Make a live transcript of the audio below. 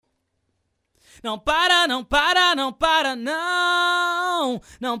Não para, não para, não para, não.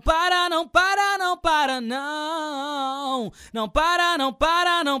 Não para, não para, não para, não. Não para, não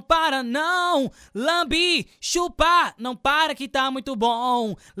para, não para, não. Lambi, chupar, não para que tá muito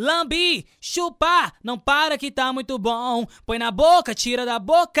bom. Lambi, chupar, não para que tá muito bom. Põe na boca, tira da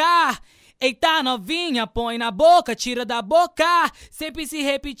boca. Eita novinha, põe na boca, tira da boca. Sempre se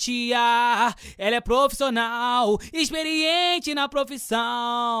repetia. Ela é profissional, experiente na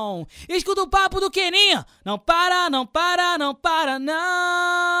profissão. Escuta o papo do Kenin. Não para, não para, não para,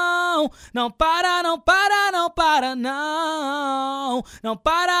 não. Não para, não para, não para, não. Não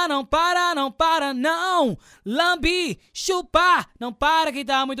para, não para, não para, não. Lambi, chupar, não para que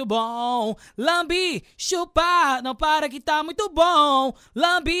tá muito bom. Lambi, chupar, não para que tá muito bom.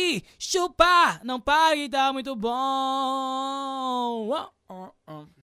 Lambi, chupar, não para que tá muito bom.